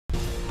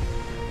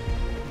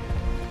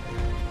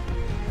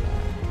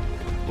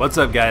What's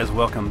up, guys?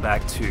 Welcome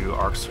back to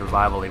ARK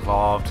Survival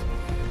Evolved.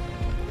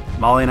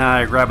 Molly and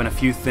I are grabbing a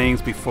few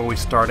things before we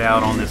start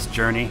out on this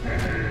journey.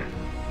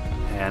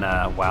 And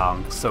wow,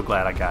 I'm so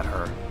glad I got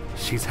her.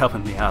 She's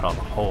helping me out a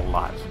whole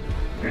lot.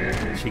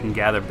 She can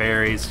gather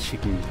berries, she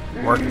can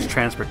work as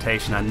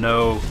transportation. I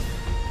know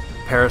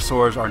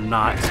parasaurs are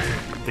not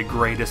the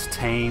greatest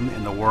tame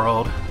in the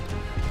world,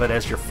 but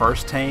as your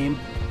first tame,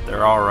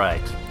 they're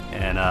alright.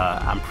 And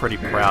I'm pretty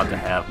proud to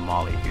have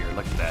Molly here.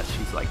 Look at that.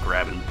 She's like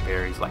grabbing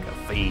berries like a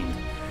fiend.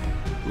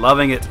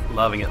 Loving it,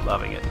 loving it,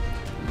 loving it.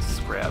 Let's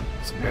grab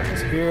some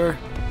berries here.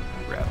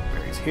 Grab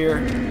berries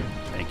here.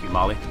 Thank you,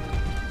 Molly.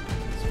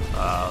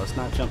 Let's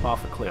not jump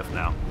off a cliff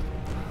now.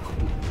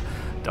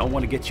 Don't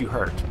want to get you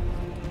hurt.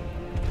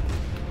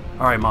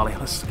 Alright, Molly,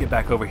 let's get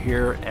back over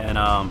here and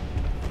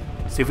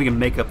see if we can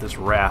make up this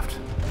raft,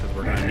 because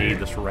we're going to need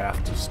this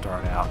raft to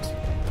start out.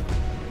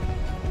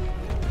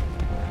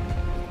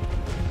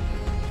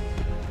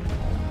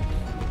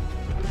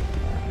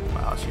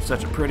 Wow, she's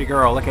such a pretty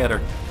girl. Look at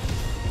her.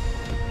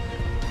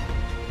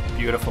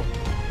 Beautiful.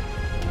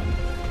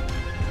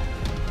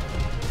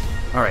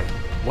 Alright,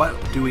 what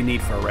do we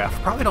need for a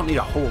raft? Probably don't need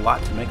a whole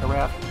lot to make a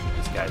raft.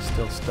 This guy's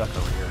still stuck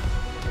over here.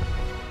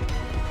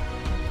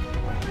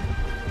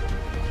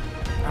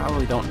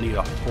 Probably don't need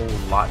a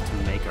whole lot to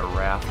make a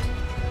raft.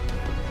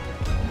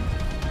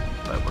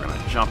 But we're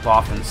going to jump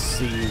off and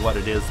see what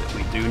it is that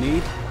we do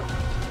need.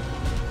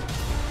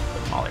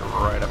 Put Molly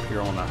right up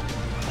here on a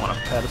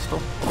pedestal.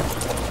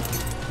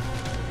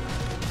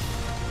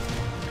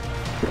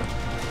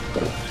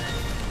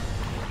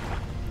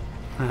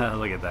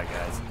 Look at that,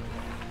 guys.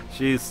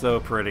 She's so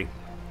pretty.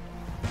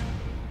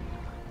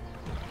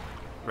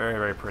 Very,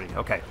 very pretty.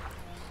 Okay.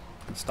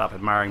 Let's stop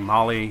admiring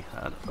Molly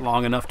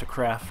long enough to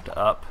craft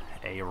up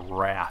a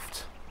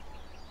raft.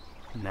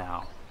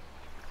 Now,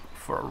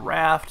 for a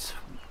raft,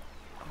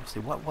 let's see,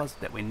 what was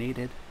it that we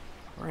needed?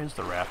 Where is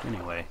the raft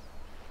anyway?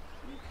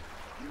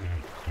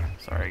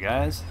 Sorry,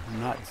 guys.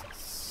 I'm not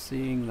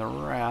seeing the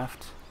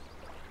raft.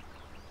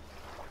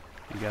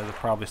 You guys have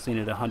probably seen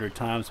it 100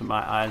 times, but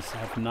my eyes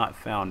have not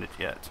found it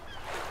yet.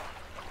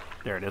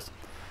 There it is.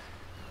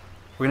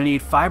 We're going to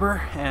need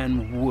fiber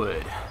and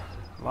wood.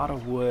 A lot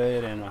of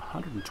wood and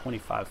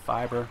 125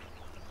 fiber.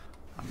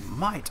 I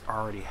might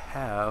already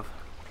have.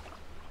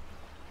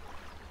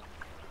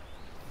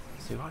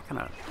 Let's see, what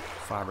kind of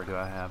fiber do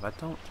I have? I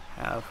don't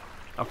have.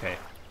 Okay.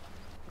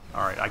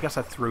 Alright, I guess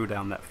I threw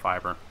down that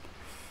fiber.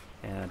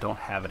 And I don't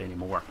have it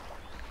anymore.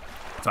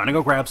 So I'm going to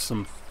go grab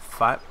some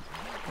fiber.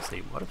 Let's see,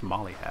 what does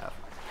Molly have?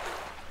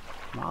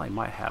 Molly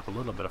might have a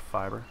little bit of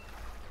fiber.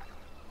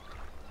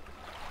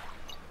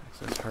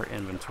 This is her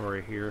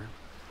inventory here.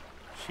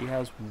 She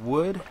has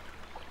wood,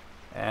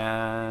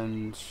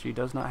 and she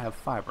does not have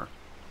fiber.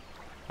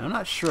 And I'm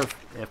not sure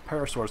if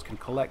parasaurs can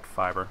collect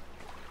fiber,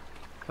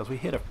 because we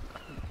hit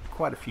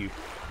quite a few.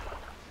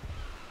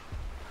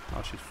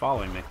 Oh, she's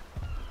following me.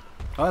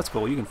 Oh, that's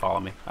cool. You can follow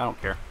me. I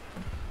don't care.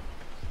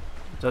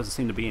 Doesn't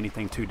seem to be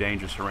anything too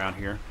dangerous around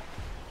here.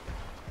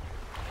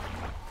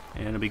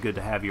 And it'll be good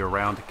to have you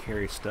around to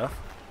carry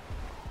stuff.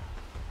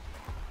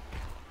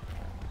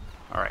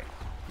 Alright,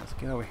 let's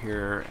get over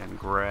here and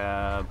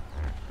grab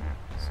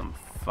some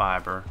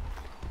fiber.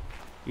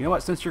 You know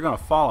what, since you're going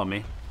to follow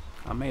me,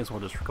 I may as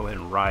well just go ahead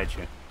and ride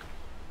you.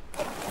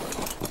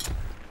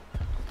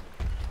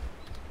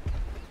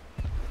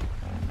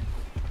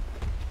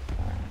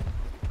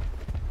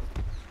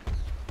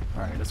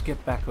 Alright, let's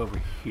get back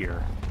over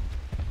here.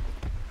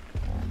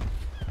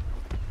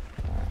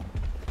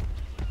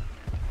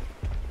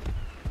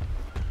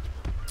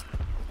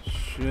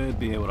 Should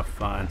be able to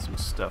find some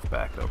stuff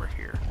back over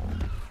here.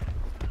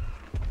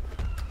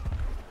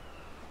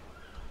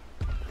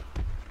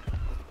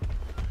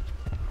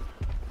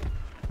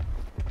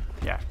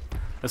 Yeah,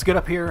 let's get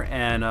up here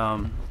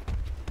and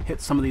hit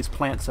some of these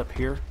plants up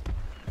here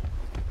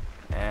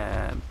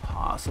and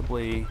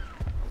possibly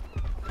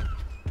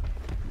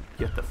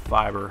get the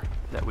fiber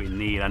that we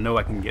need. I know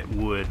I can get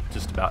wood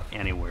just about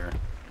anywhere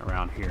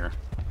around here.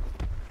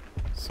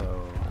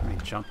 So let me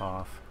jump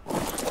off.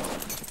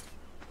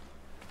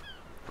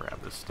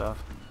 Grab this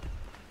stuff.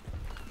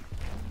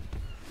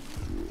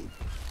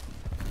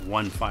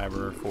 1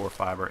 fiber, 4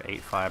 fiber,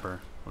 8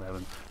 fiber,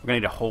 11. We're gonna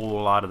need a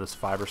whole lot of this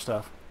fiber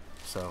stuff,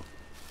 so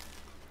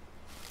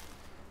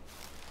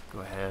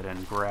go ahead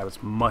and grab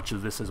as much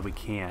of this as we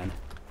can.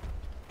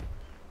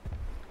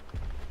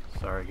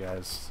 Sorry,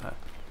 guys, I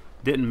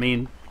didn't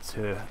mean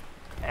to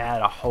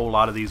add a whole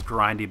lot of these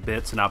grindy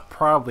bits, and I'll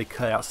probably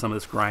cut out some of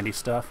this grindy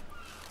stuff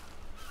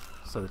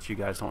so that you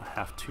guys don't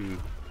have to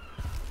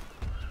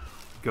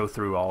go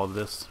through all of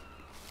this.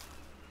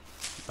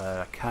 But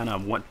I kind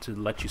of want to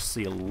let you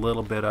see a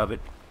little bit of it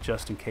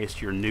just in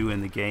case you're new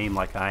in the game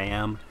like I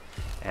am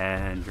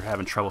and you're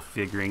having trouble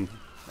figuring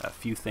a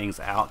few things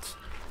out.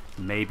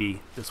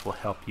 Maybe this will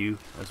help you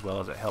as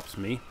well as it helps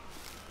me.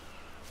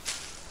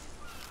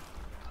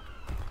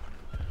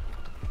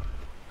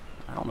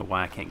 I don't know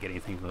why I can't get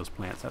anything from those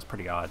plants. That's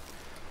pretty odd.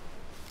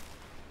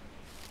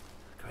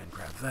 Go ahead and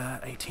grab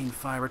that. 18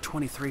 fiber,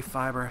 23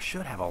 fiber. I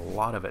should have a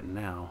lot of it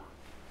now.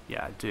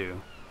 Yeah, I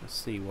do. Let's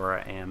see where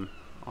I am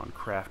on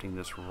crafting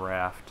this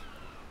raft.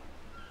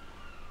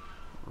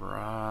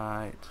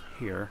 Right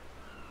here.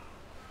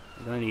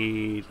 I'm gonna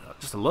need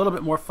just a little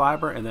bit more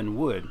fiber and then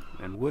wood.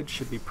 And wood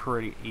should be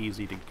pretty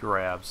easy to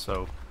grab,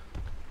 so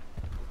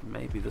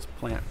maybe this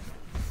plant...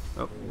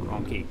 Oh,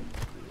 wrong key.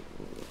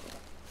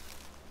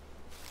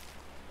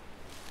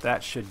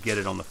 That should get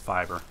it on the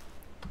fiber.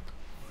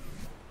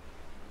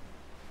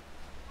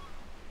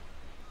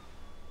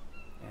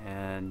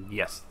 And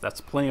yes, that's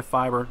plenty of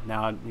fiber.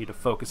 Now I need to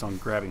focus on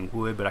grabbing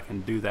wood, but I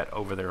can do that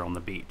over there on the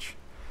beach.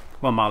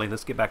 Come on, Molly,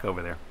 let's get back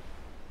over there.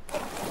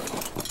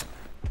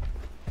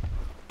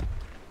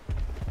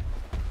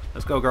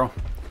 Let's go, girl.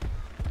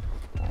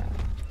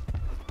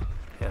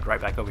 Head right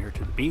back over here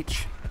to the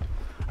beach.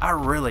 I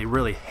really,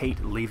 really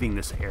hate leaving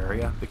this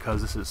area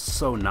because this is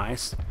so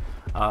nice.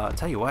 I'll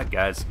tell you what,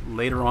 guys,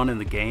 later on in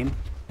the game,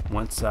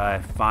 once I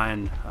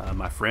find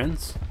my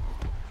friends,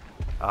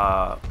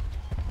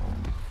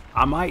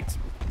 I might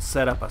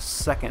set up a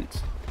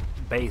second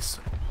base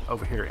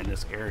over here in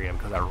this area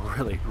because I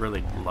really,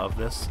 really love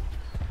this.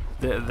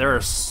 There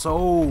are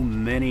so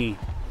many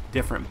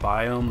different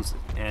biomes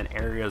and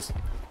areas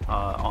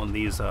on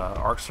these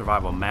ARK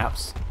survival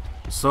maps.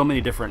 So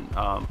many different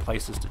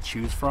places to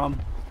choose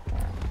from.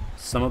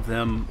 Some of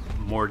them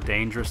more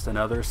dangerous than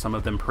others, some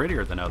of them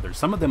prettier than others.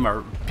 Some of them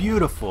are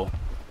beautiful,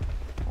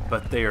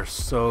 but they are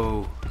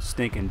so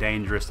stinking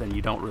dangerous, and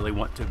you don't really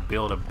want to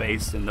build a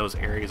base in those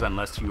areas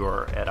unless you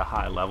are at a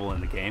high level in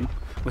the game,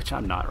 which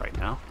I'm not right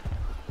now,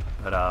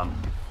 but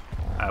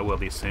I will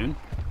be soon.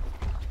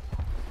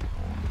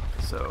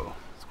 So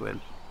let's go ahead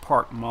and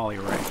park Molly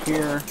right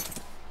here,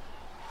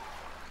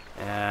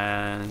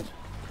 and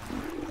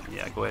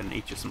yeah, go ahead and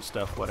eat you some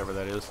stuff, whatever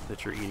that is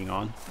that you're eating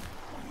on.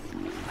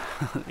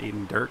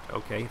 Eating dirt,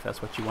 okay, if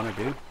that's what you want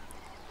to do.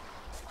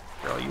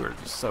 Girl, you are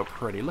just so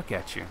pretty. Look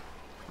at you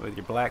with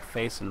your black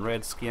face and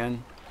red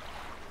skin.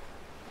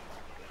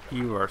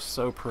 You are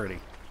so pretty.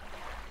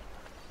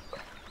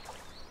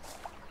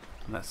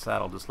 And that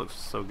saddle just looks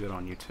so good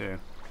on you too.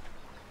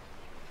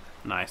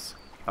 Nice.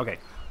 Okay,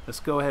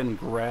 let's go ahead and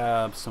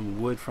grab some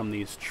wood from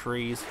these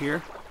trees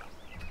here.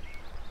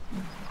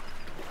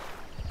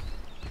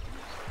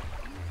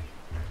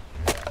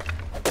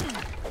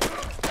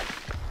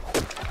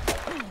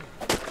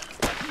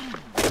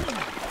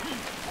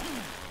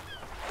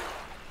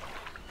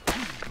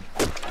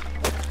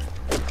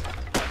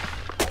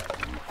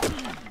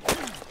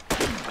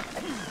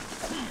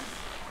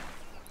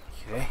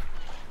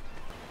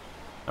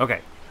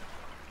 Okay,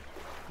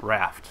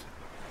 raft.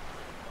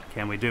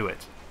 Can we do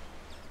it?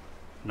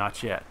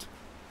 Not yet.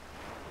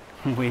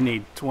 We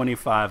need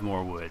 25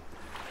 more wood.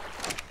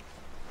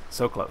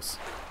 So close.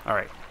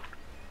 Alright.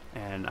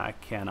 And I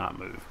cannot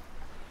move.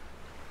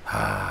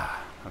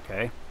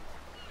 Okay.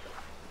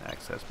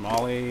 Access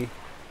Molly.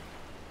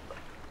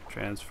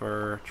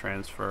 Transfer,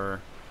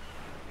 transfer,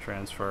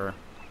 transfer.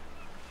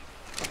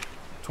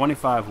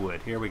 25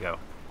 wood. Here we go.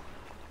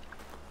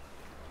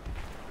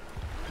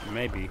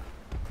 Maybe.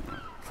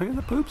 Look at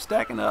the poop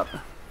stacking up.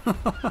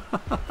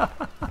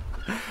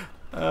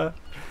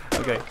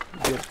 Okay,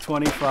 get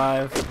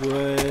 25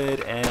 wood,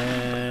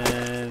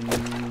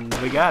 and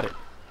we got it.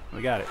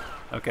 We got it.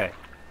 Okay.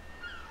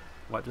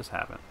 What just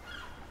happened?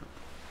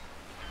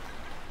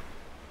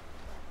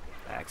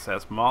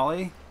 Access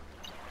Molly.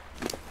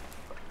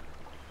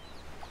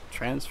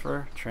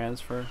 Transfer,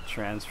 transfer,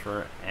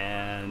 transfer,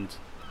 and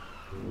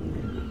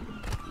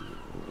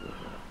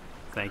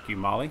thank you,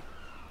 Molly.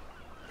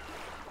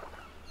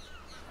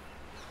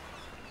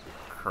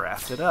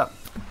 Craft it up,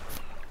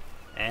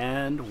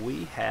 and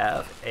we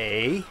have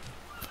a,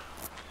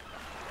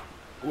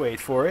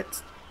 wait for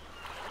it,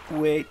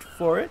 wait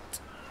for it,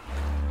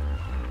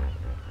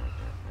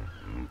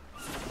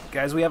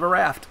 guys, we have a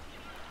raft.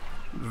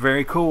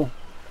 Very cool.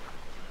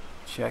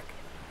 Check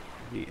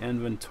the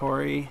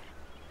inventory.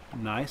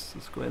 Nice.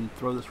 Let's go ahead and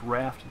throw this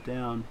raft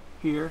down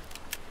here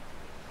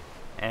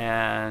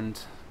and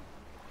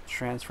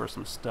transfer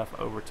some stuff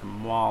over to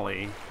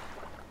Molly.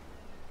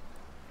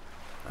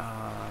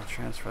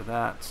 Transfer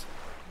that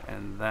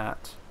and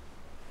that.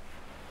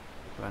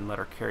 Go ahead and let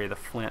her carry the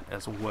flint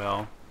as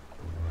well.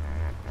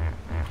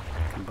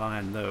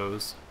 Combine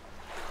those.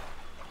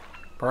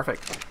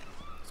 Perfect.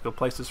 Let's go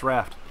place this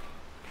raft.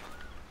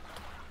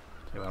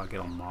 See what I'll get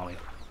on Molly.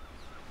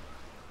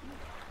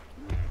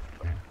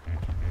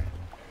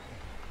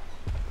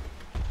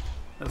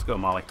 Let's go,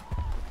 Molly.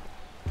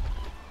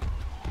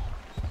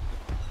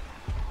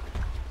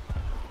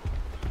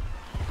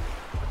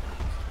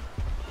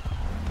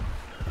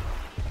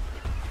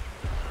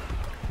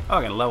 Oh,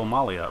 I gotta level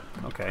Molly up.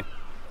 Okay.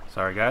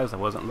 Sorry guys, I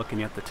wasn't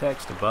looking at the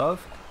text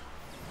above.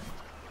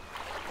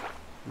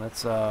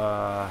 Let's,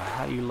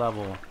 how do you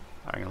level?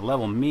 I'm gonna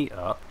level me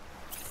up.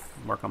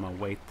 Work on my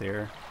weight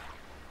there.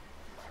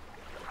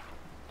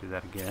 Do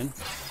that again.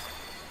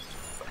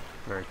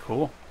 Very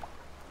cool.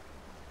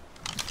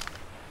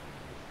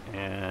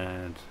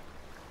 And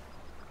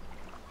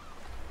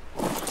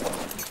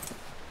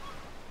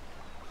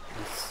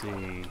let's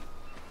see.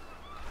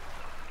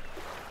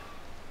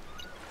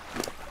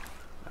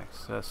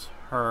 access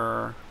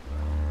her,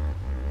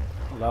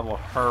 level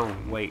her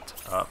weight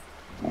up,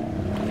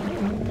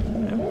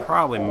 and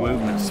probably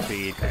movement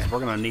speed, because we're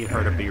going to need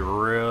her to be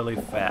really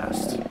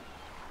fast.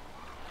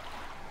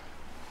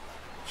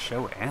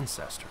 Show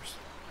ancestors.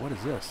 What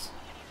is this?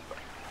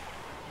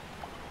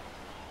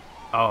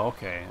 Oh,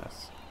 okay.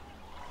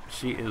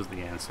 She is the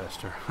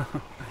ancestor.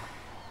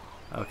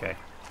 Okay,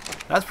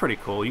 that's pretty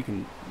cool. You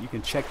can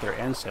check their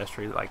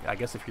ancestry. Like, I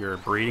guess if you're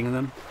breeding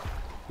them,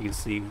 you can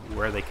see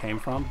where they came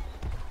from.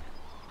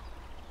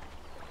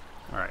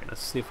 All right,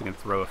 let's see if we can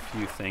throw a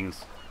few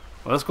things.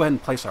 Well, let's go ahead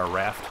and place our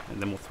raft,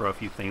 and then we'll throw a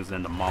few things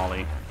into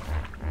Molly.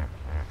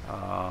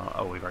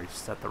 Oh, we've already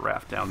set the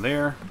raft down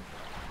there.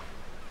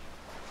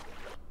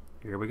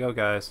 Here we go,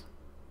 guys.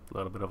 A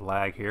little bit of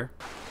lag here.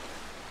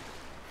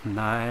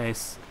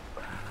 Nice.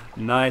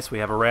 Nice, we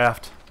have a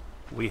raft.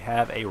 We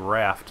have a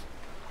raft.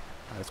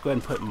 Let's go ahead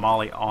and put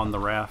Molly on the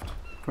raft.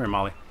 Come here,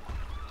 Molly.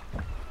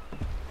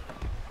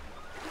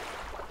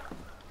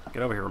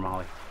 Get over here,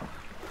 Molly.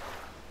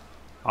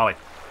 Molly.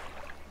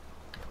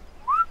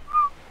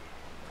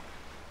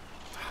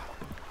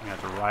 I'm going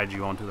to have to ride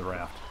you onto the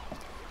raft.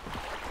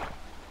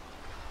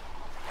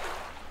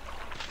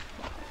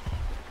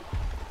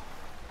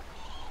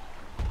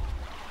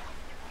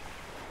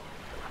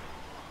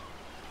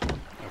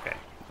 Okay,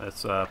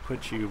 let's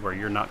put you where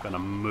you're not going to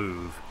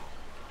move.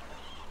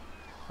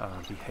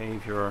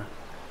 Behavior.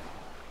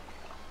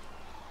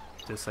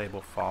 Disable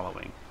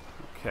following.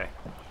 Okay.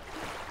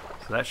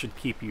 So that should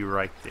keep you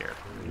right there.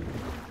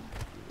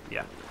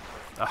 Yeah.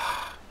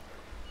 Ugh.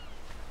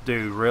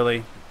 Dude,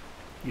 really?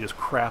 You just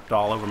crapped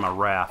all over my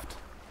raft.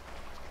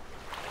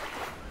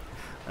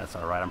 That's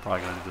alright, I'm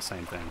probably going to do the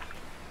same thing.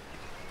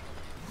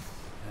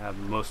 Have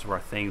most of our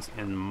things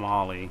in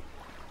Molly.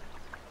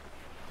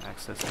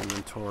 Access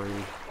inventory.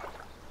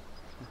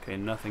 Okay,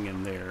 nothing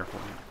in there.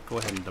 We'll go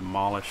ahead and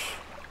demolish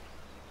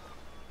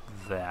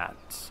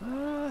that.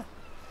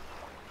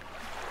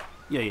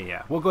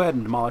 Yeah. We'll go ahead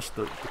and demolish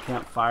the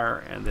campfire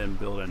and then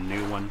build a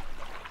new one.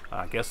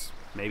 I guess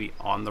maybe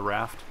on the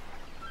raft.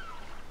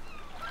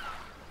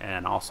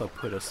 And also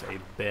put us a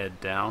bed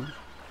down,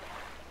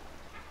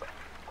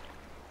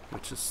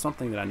 which is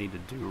something that I need to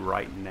do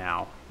right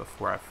now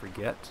before I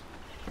forget.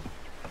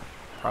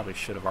 Probably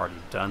should have already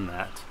done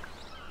that.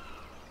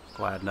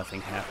 Glad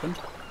nothing happened.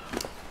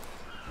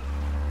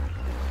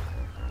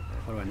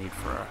 What do I need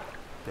for a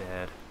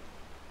bed?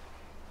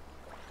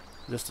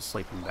 Just a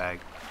sleeping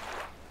bag.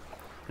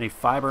 I need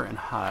fiber and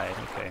hide.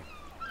 Okay,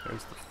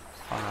 there's the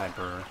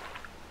fiber.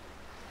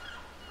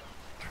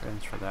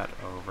 Transfer that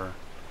over.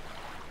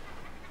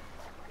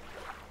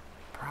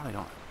 Probably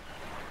don't.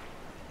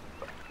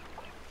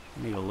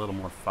 Need a little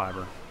more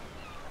fiber.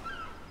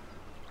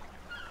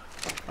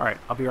 Alright,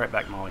 I'll be right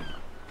back, Molly.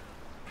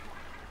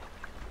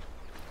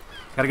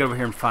 Gotta go over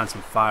here and find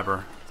some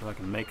fiber so I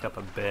can make up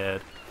a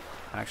bed.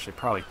 Actually,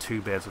 probably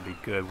two beds would be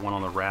good. One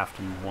on the raft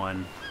and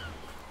one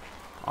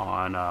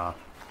on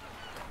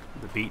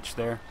the beach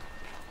there.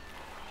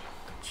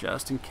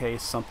 Just in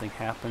case something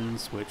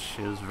happens, which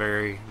is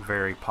very,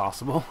 very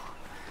possible.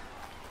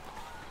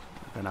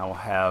 Then I will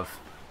have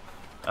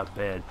a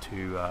bed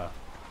to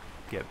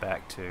get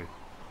back to.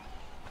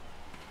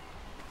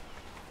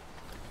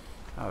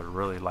 I would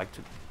really like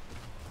to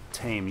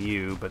tame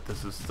you, but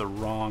this is the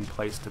wrong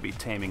place to be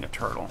taming a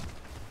turtle.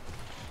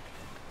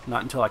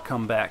 Not until I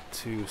come back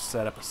to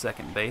set up a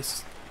second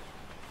base.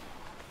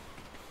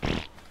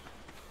 I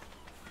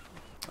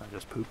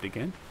just pooped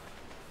again.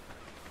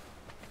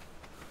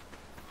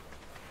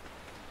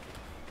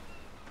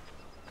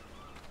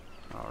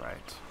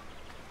 Alright.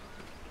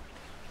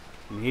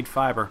 Need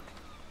fiber.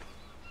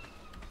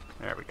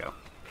 There we go.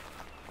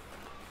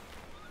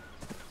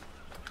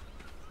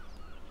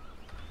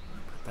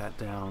 Put that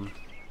down.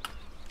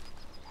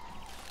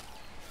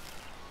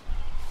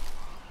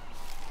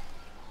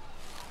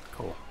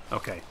 Cool.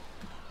 Okay.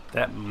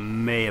 That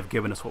may have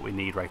given us what we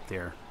need right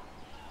there.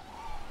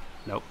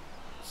 Nope.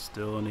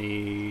 Still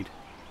need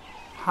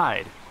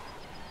hide.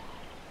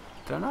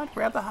 Did I not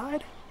grab the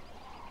hide?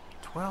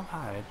 12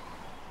 hide.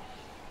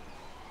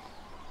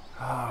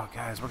 Oh,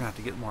 guys, we're going to have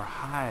to get more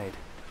hide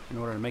in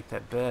order to make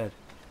that bed.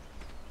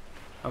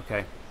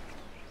 Okay.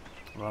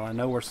 Well, I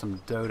know where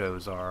some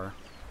dodos are.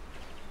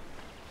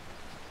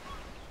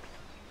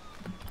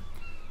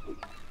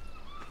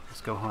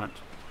 Let's go hunt.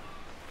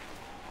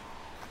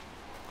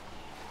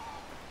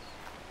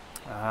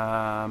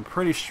 I'm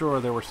pretty sure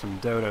there were some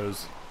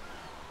dodos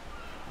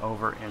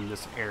over in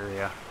this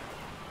area.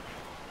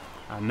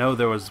 I know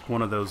there was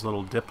one of those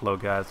little diplo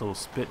guys, little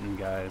spitting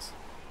guys,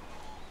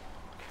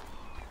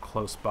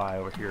 close by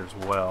over here as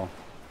well.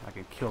 I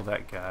can kill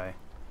that guy.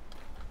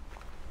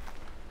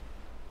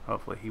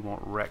 Hopefully he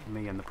won't wreck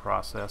me in the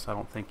process. I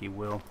don't think he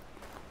will.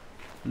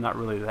 I'm not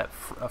really that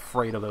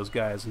afraid of those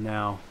guys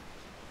now.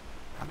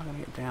 How am I going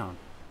to get down?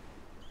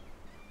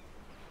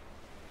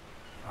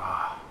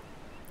 Ah.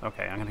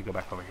 Okay, I'm going to go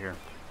back over here.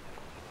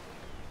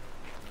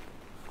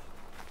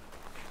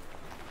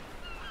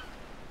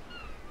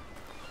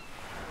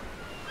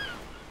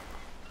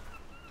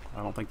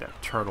 I don't think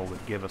that turtle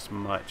would give us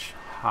much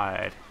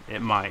hide.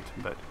 It might,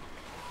 but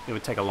it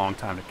would take a long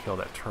time to kill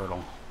that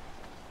turtle.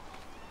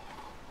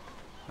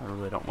 I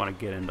really don't want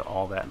to get into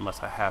all that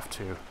unless I have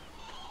to.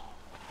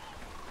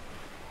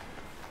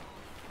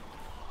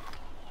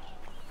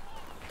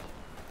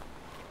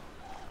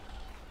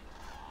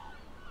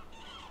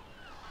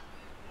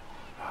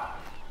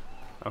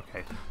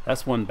 Okay,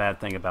 that's one bad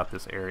thing about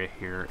this area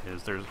here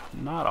is there's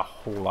not a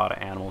whole lot of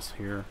animals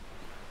here,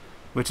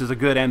 which is a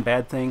good and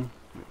bad thing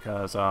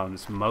because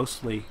it's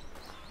mostly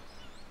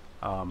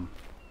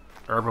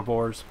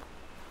herbivores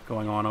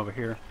going on over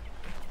here,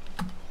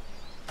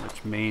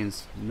 which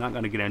means I'm not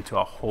going to get into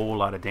a whole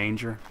lot of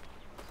danger.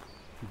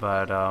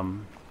 But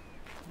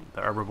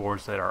the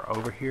herbivores that are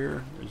over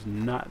here, there's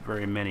not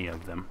very many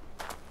of them.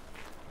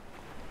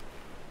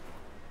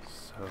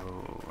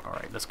 So,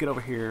 alright, let's get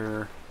over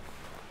here.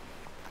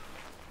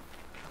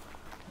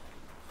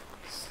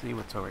 See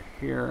what's over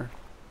here.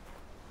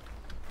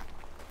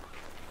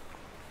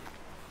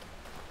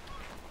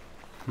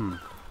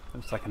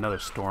 Looks like another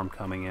storm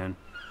coming in.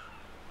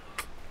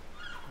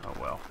 Oh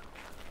well.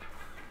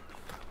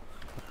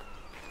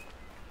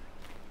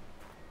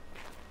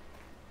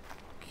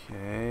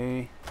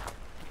 Okay.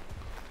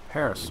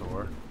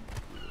 Parasaur.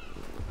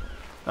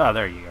 Oh,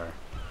 there you are.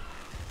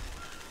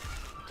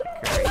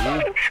 Take care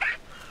of you.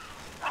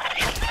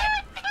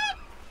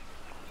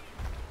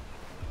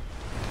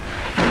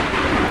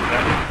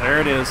 There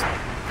it is.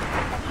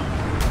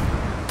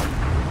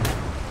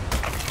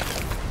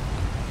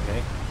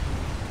 Okay.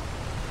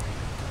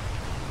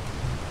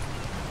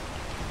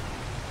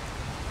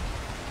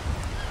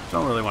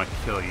 Don't really want to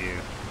kill you.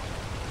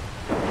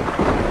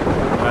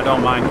 I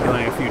don't mind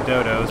killing a few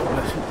dodos,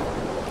 but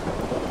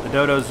the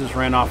dodos just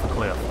ran off a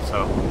cliff,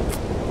 so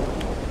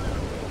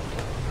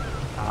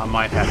I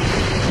might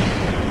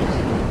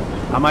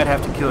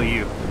have to kill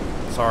you.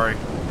 Sorry.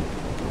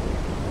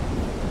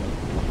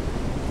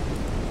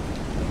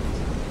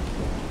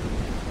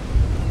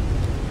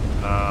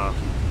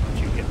 Let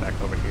you get back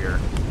over here.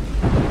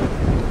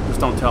 Just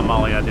don't tell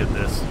Molly I did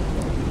this.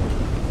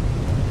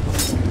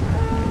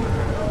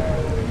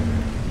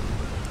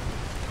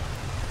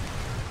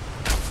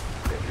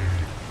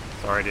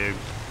 Sorry, dude.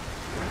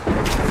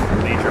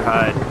 Need your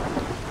hide.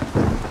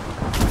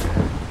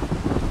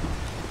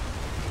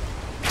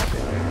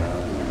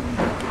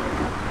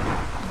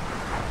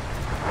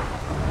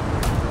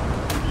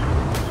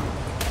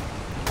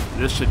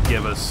 This should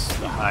give us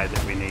the hide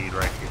that we need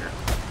right here.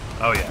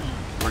 Oh yeah.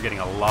 We're getting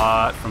a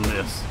lot from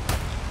this.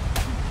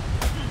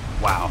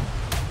 Wow.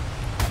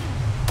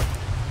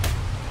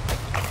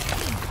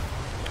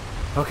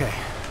 Okay.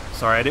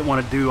 Sorry, I didn't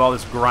want to do all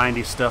this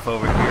grindy stuff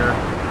over here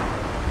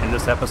in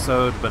this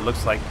episode, but it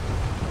looks like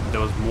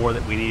there was more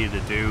that we needed to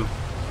do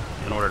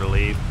in order to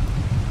leave.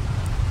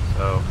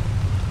 So,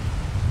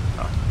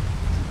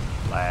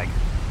 lag.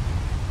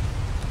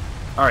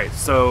 Alright,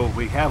 so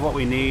we have what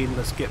we need.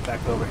 Let's get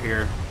back over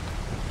here.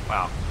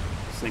 Wow.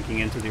 Sinking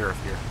into the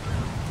earth here.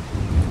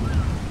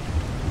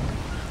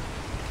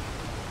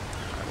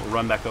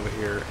 Run back over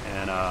here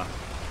and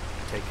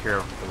take care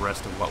of the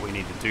rest of what we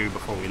need to do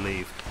before we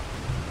leave.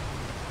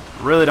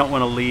 Really don't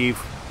want to leave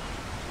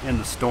in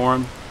the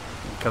storm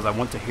because I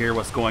want to hear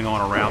what's going on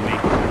around me,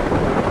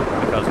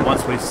 because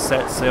once we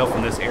set sail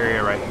from this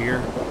area right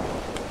here,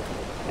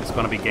 it's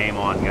going to be game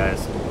on,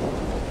 guys.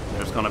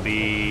 There's going to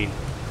be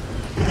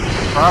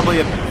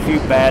probably a few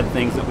bad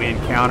things that we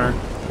encounter,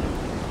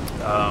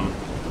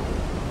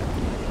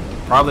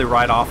 probably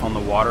right off on the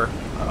water.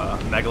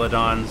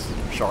 Megalodons,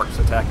 sharks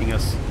attacking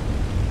us,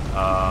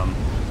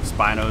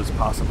 Spinos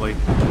possibly.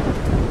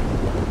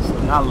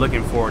 So not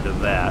looking forward to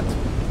that.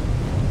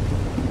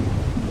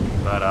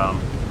 But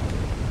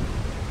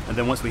and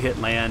then once we hit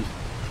land,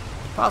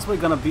 possibly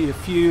going to be a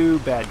few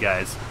bad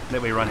guys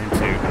that we run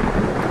into,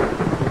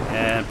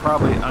 and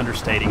probably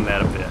understating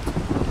that a bit.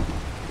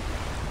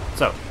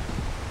 So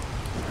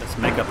let's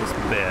make up this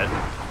bed.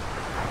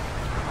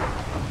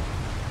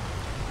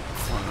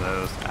 One of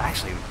those. I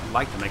actually would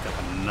like to make up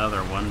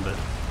another one, but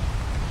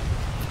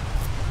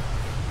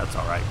that's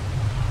alright.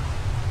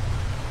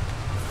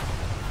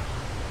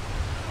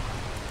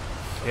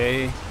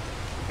 Okay,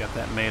 got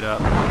that made up.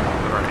 Go to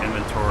our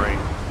inventory.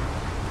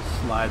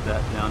 Slide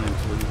that down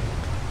into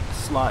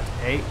slot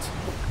 8.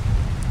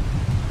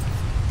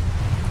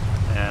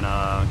 And go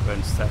ahead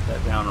and set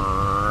that down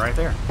right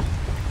there.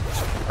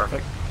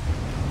 Perfect.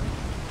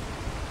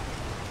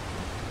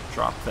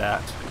 Drop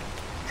that.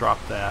 Drop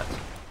that.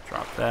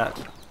 Drop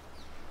that.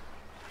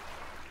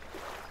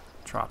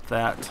 Drop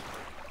that.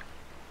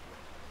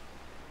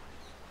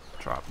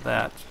 Drop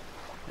that.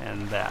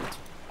 And that.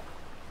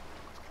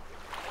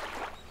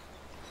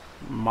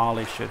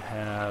 Molly should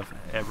have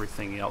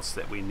everything else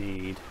that we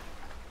need.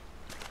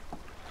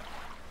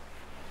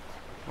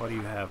 What do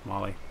you have,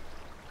 Molly?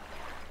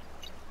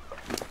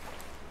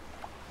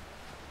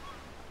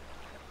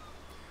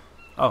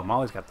 Oh,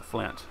 Molly's got the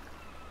flint.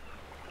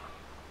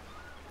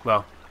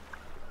 Well,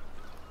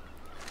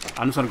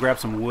 I'm just going to grab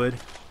some wood.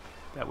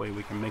 That way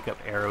we can make up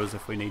arrows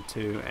if we need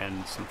to,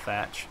 and some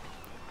thatch.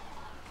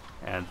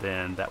 And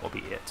then that will be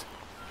it.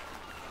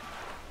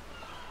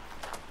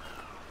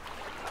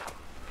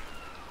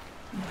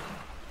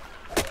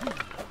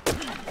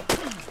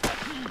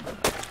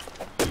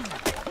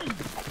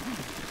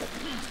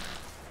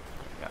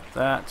 Got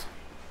that.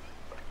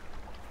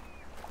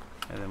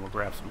 And then we'll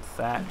grab some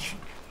thatch.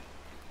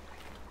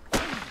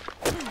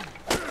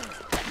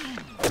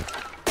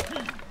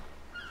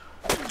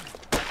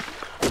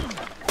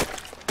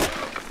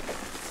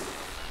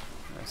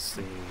 Let's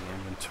see,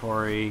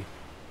 inventory,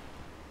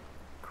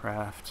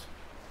 craft.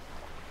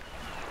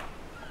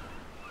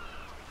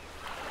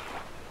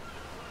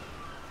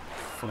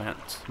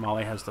 Flint.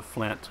 Molly has the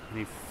flint. I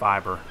need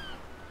fiber.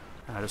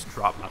 I just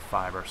dropped my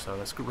fiber, so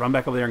let's run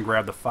back over there and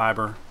grab the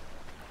fiber.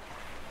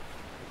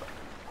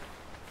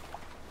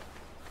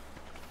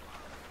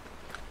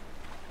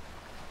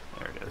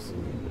 There it is. Go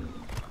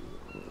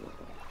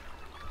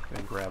ahead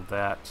and grab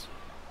that.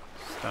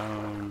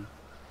 Stone.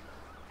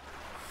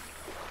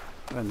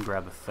 Go ahead and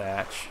grab the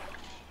thatch.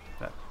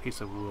 That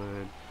piece of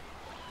wood.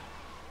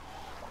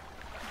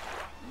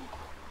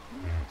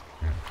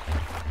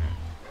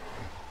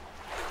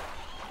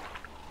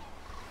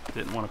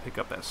 Didn't want to pick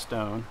up that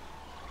stone.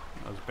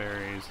 Those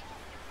berries.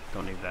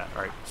 Don't need that.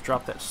 Alright, let's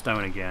drop that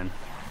stone again.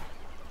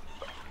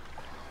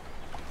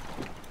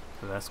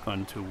 So that's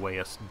going to weigh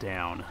us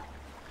down.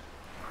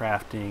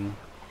 Crafting.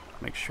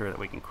 Make sure that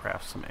we can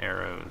craft some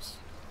arrows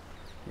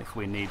if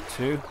we need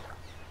to.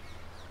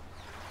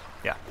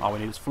 Yeah, all we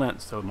need is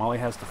flint. So Molly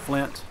has the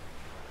flint.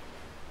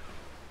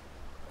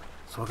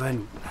 So we'll go ahead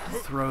and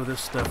throw this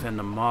stuff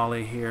into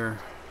Molly here.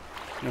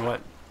 You know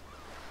what?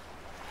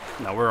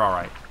 No, we're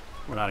alright.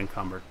 We're not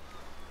encumbered.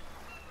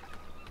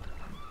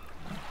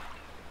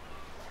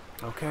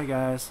 Okay,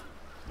 guys.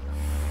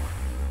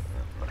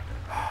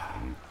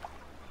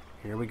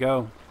 Here we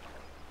go.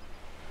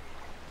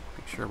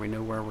 Make sure we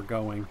know where we're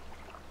going.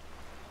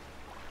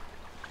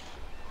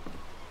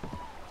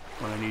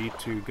 We're going to need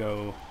to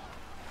go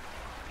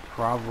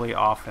probably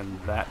off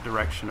in that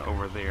direction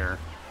over there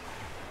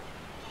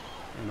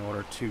in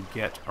order to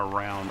get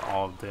around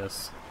all of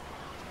this.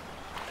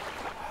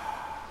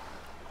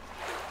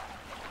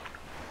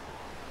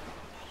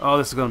 Oh,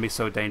 this is going to be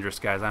so dangerous,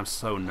 guys. I'm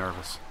so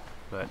nervous.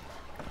 But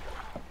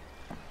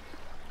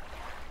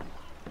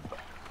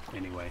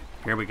anyway,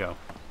 here we go.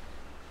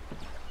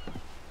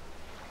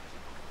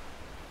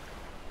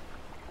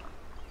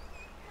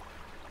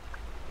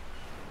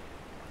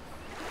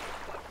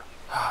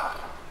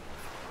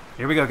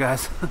 Here we go,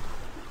 guys.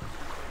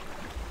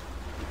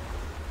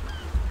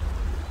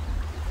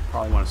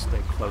 Probably want to stay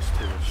close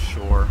to the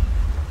shore.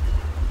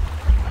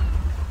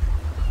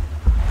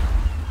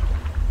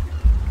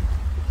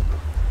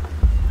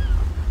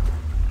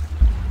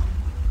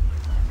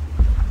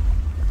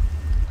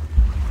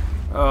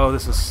 Oh,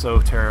 this is so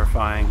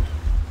terrifying.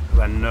 Because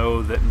I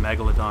know that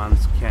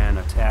megalodons can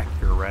attack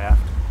your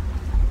raft.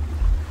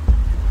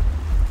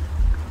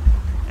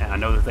 And I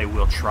know that they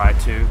will try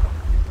to.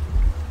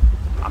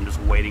 I'm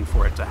just waiting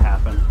for it to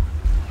happen.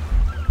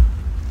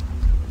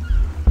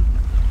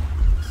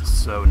 This is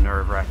so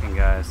nerve-wracking,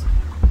 guys.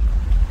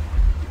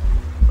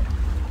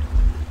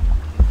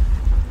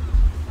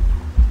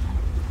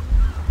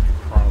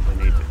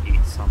 Probably need to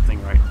eat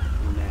something right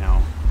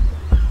now.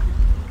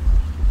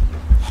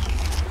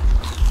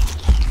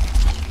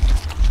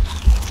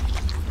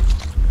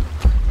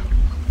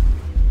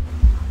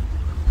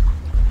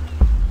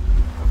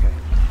 Okay,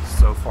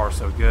 so far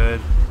so good.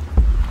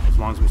 As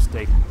long as we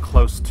stay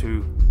close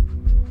to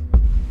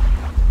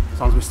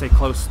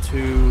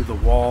the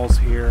walls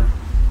here,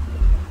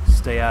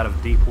 stay out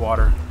of deep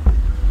water.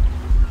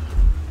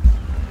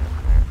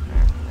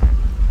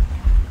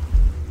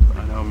 But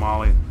I know,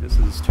 Molly, this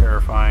is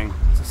terrifying.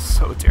 This is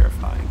so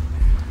terrifying.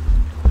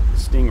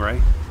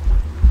 Stingray. I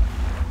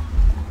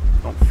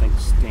don't think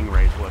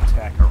stingrays will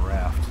attack a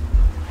raft.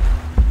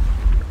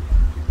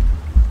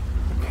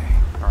 Okay,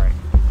 alright.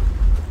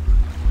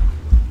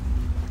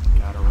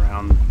 Got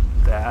around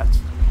that.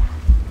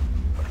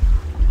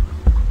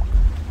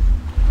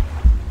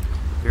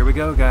 Here we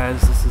go,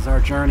 guys. This is our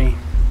journey.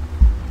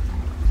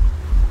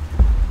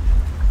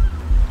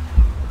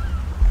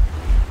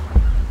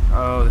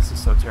 Oh, this is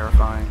so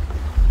terrifying.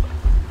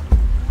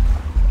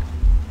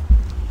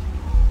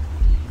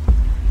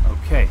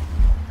 Okay.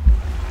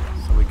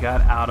 So we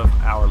got out of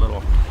our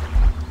little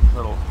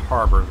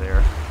harbor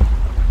there.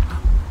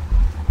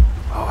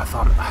 Oh, I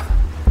thought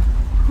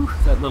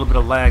that little bit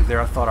of lag there,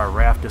 I thought our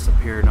raft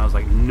disappeared, and I was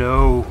like,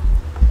 no.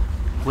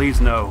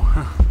 Please no.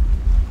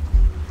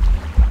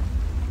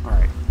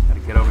 Alright,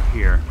 gotta get over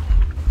here.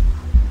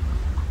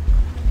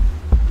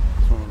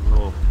 There's one of the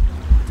little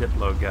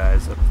Diplo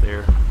guys up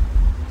there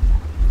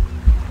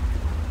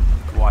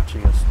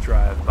watching us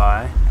drive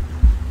by.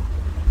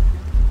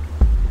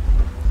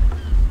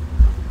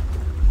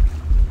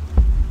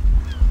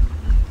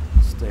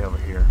 Stay over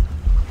here.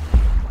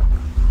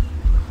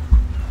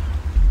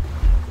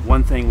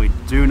 One thing we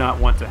do not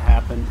want to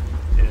happen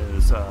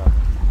is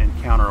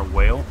encounter a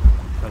whale,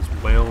 because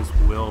whales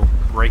will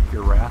break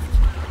your raft.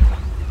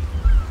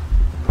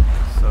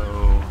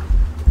 So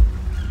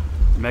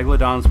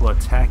megalodons will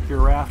attack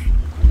your raft,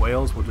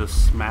 whales will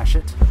just smash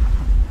it.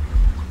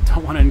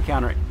 Don't want to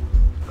encounter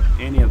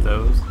any of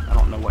those. I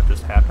don't know what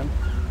just happened.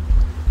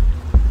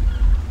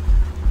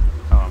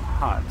 Oh, I'm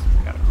hot.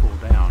 I gotta cool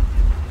down.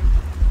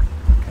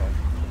 Okay.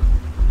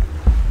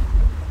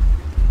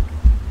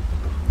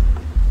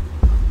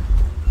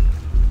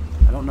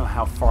 I don't know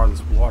how far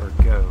this water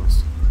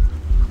goes.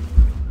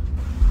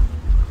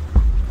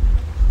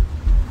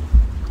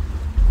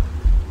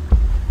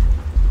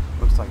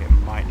 Looks like it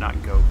might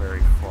not go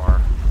very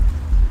far.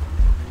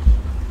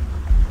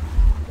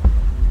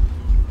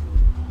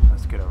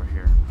 Let's get over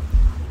here.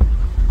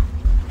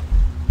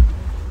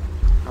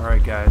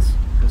 Alright guys,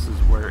 this is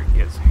where it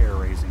gets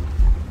hair-raising.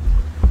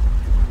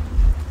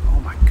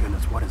 Oh my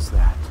goodness, what is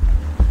that?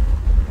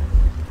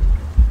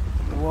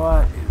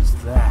 What is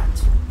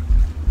that?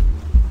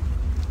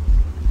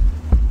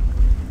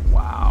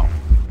 Wow.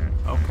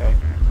 Okay.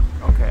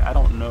 Okay, I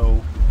don't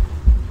know.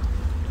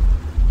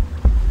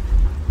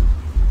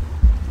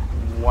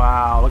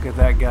 Wow, look at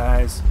that,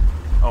 guys.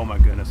 Oh my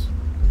goodness.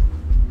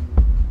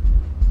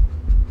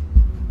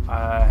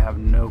 I have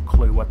no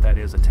clue what that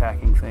is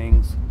attacking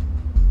things.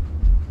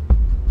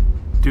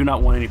 Do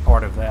not want any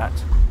part of that.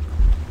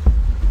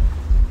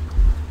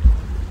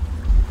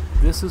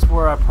 This is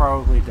where I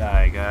probably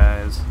die,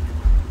 guys.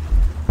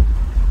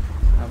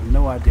 I have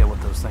no idea what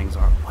those things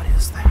are. What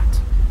is that?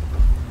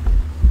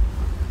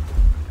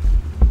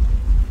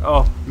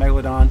 Oh,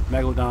 Megalodon,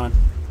 Megalodon.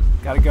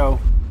 Gotta go.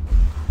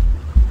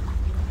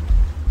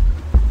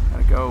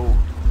 Gotta go.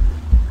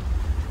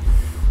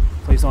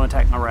 Please don't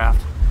attack my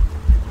raft.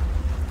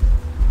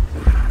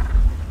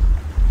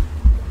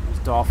 There's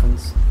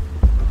dolphins.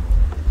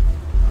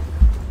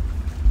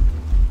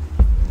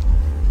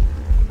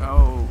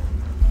 Oh,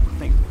 I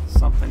think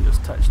something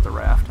just touched the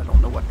raft. I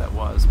don't know what that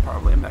was.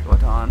 Probably a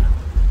Megalodon.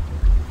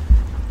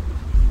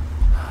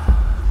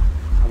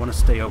 I want to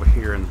stay over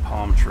here in the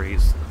palm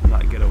trees,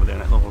 not get over there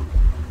in that little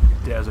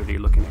deserty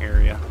looking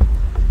area.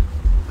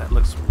 That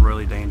looks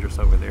really dangerous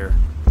over there.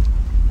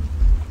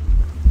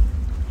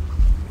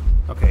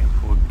 Okay,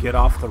 we'll get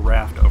off the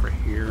raft over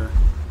here.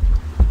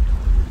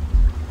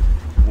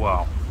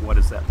 Wow, what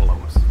is that below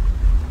us?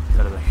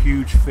 That is a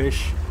huge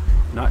fish.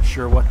 Not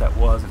sure what that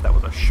was, if that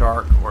was a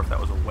shark or if that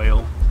was a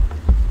whale.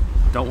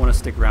 Don't want to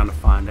stick around to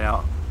find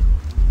out.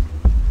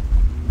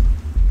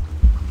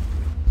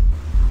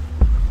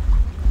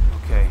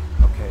 Okay,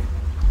 okay.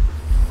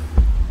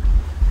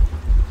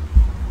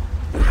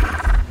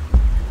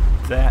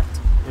 That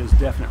is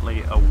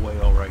definitely a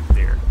whale right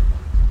there.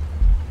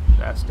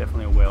 That's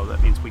definitely a whale.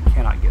 That means we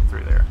cannot get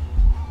through there.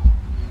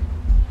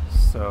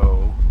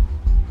 So,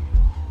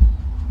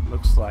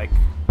 looks like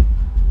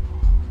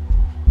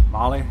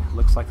Molly,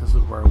 looks like this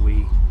is where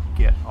we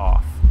get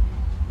off.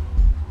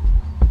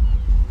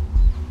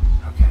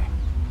 Okay.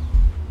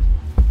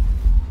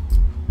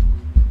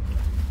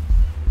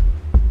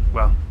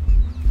 Well,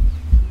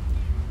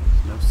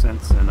 no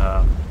sense in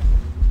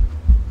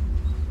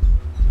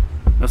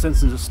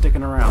just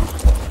sticking around.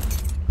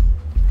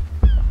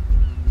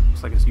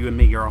 Looks like it's you and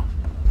me, girl.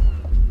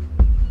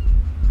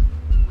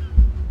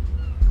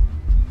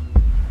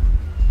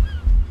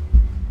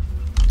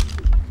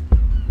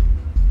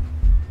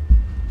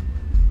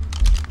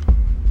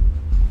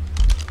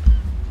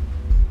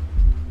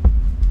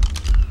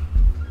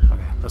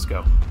 Let's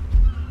go.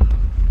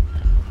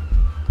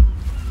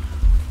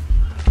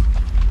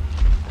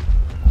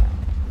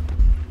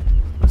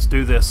 Let's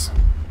do this.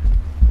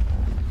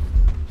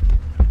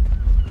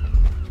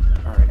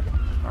 Alright,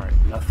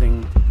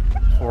 nothing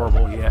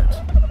horrible yet.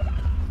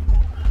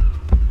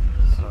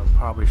 So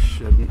probably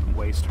shouldn't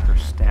waste her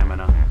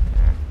stamina.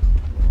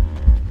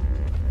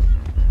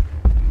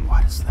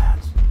 What is that?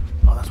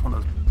 Oh, that's one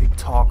of those big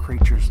tall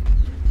creatures.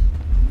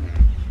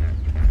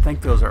 I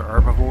think those are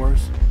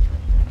herbivores.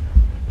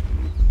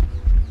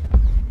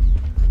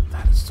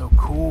 So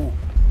cool.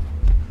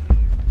 I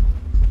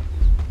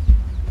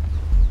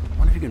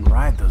wonder if you can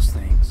ride those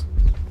things.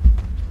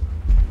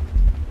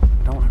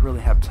 I don't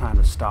really have time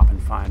to stop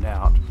and find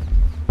out.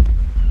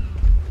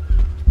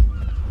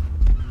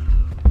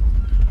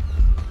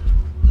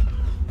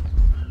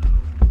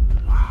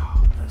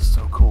 Wow, that's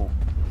so cool.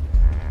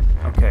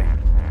 Okay,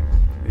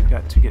 we've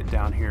got to get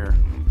down here.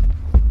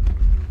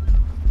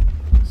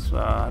 So,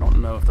 I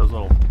don't know if those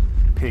little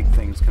pig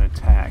things can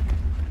attack.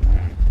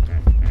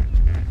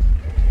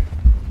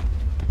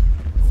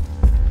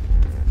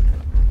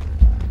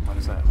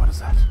 What is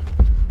that?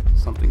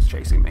 Something's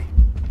chasing me.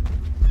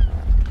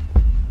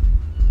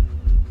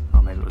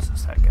 Oh, maybe it was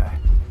just that guy.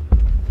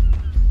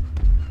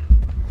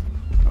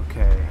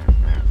 Okay.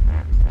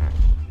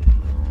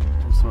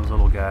 There's some of those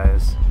little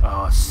guys.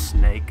 Oh, a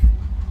snake.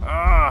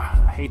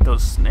 Ah, I hate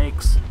those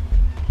snakes.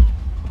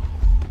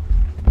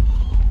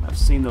 I've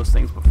seen those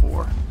things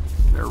before.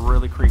 They're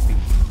really creepy.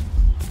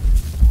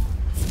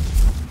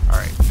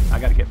 Alright, I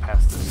gotta get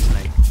past this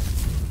snake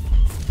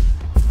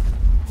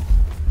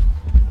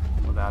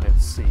without it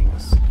seeing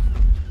us.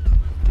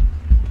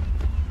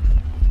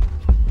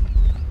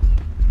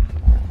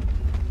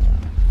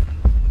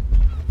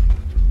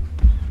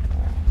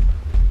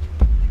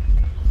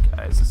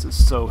 Guys, this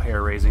is so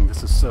hair-raising.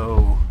 This is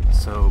so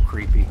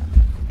creepy.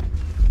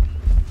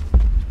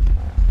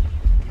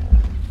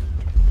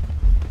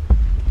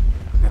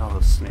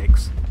 those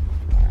snakes.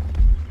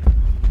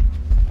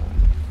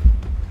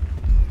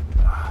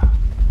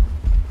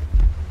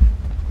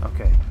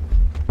 Okay.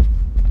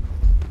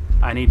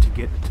 I need to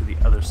get to the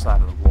other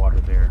side of the water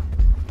there.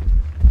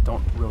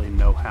 Don't really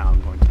know how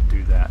I'm going to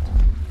do that.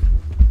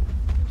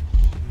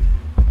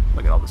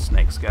 Look at all the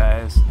snakes,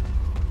 guys.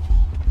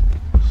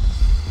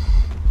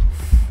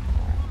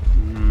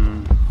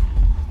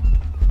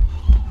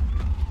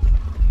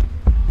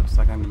 Looks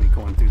like I'm going to be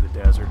going through the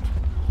desert.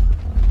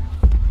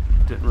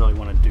 Didn't really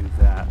want to do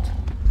that.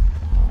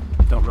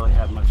 Don't really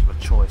have much of a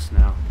choice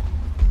now.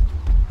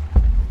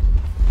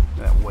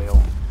 That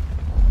whale.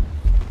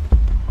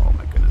 Oh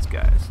my goodness,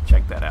 guys.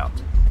 Check that out.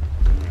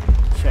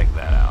 Check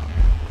that out.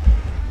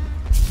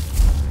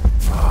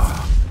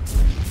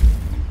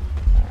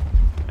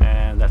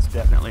 And that's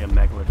definitely a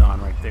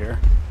megalodon right there.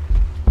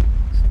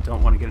 So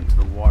don't want to get into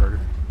the water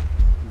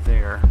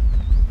there.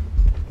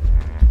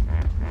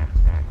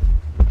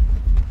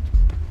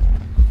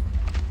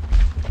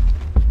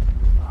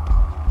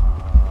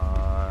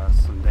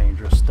 Some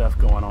dangerous stuff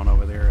going on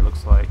over there, it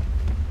looks like.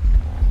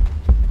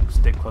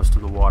 Stick close to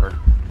the water.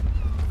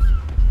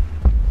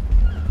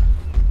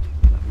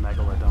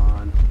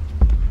 Megalodon.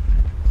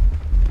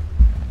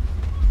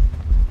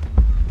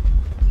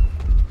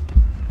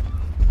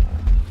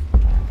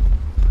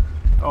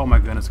 Oh my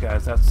goodness,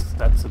 guys, that's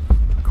a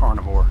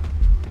carnivore.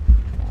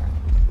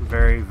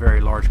 Very,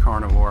 very large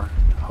carnivore.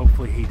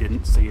 Hopefully he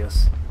didn't see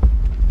us.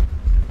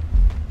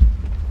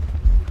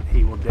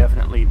 He will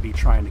definitely be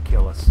trying to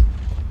kill us.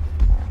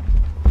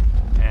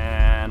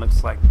 And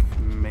looks like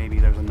maybe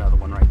there's another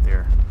one right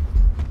there.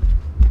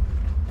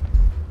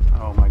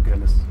 Oh my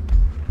goodness.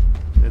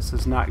 This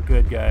is not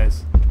good,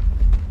 guys.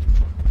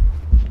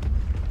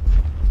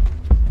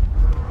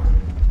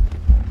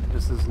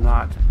 This is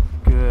not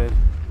good.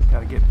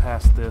 Gotta get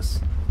past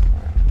this.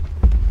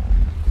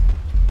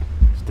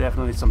 There's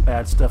definitely some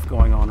bad stuff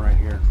going on right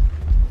here.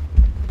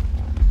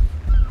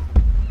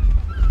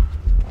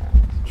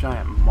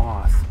 Giant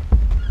moth.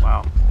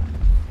 Wow.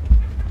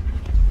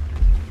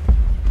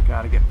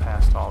 Gotta get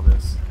past all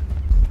this.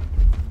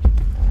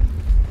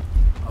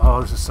 Oh,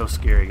 this is so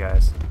scary,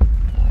 guys.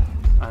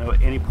 I know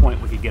at any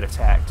point we could get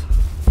attacked.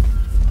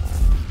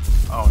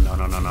 Oh, no,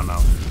 no, no, no, no.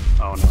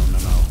 Oh, no, no,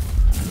 no.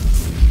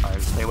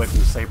 Alright, stay away from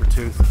the saber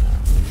tooth.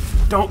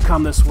 Don't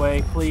come this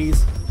way,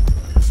 please.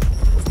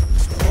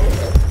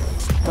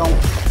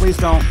 Don't. Please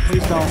don't.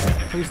 Please don't.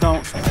 Please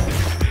don't.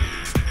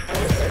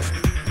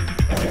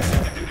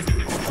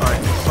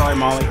 Alright, sorry,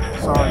 Molly.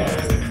 Sorry.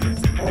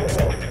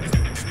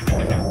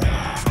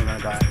 I'm gonna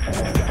die.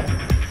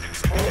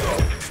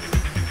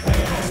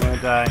 I'm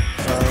gonna die.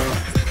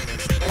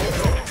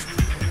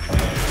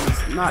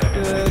 It's not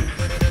good.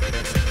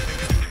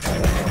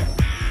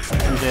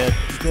 I'm dead.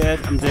 I'm dead.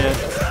 I'm dead.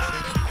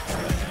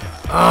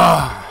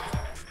 Ah.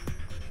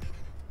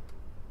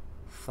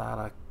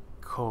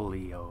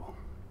 Thalacolio.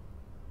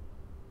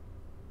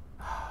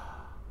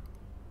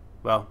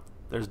 Well,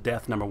 there's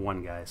death number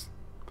 1, guys.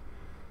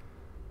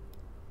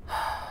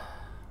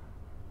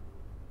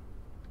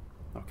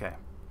 Okay.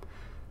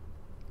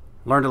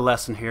 Learned a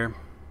lesson here.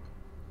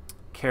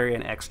 Carry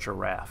an extra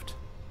raft.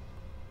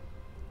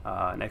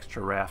 An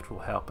extra raft will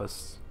help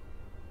us.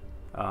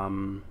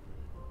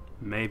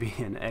 Maybe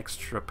an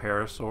extra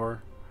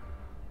parasaur.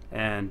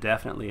 And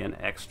definitely an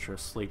extra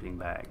sleeping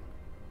bag.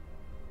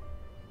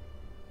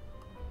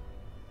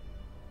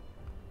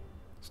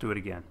 Let's do it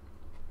again.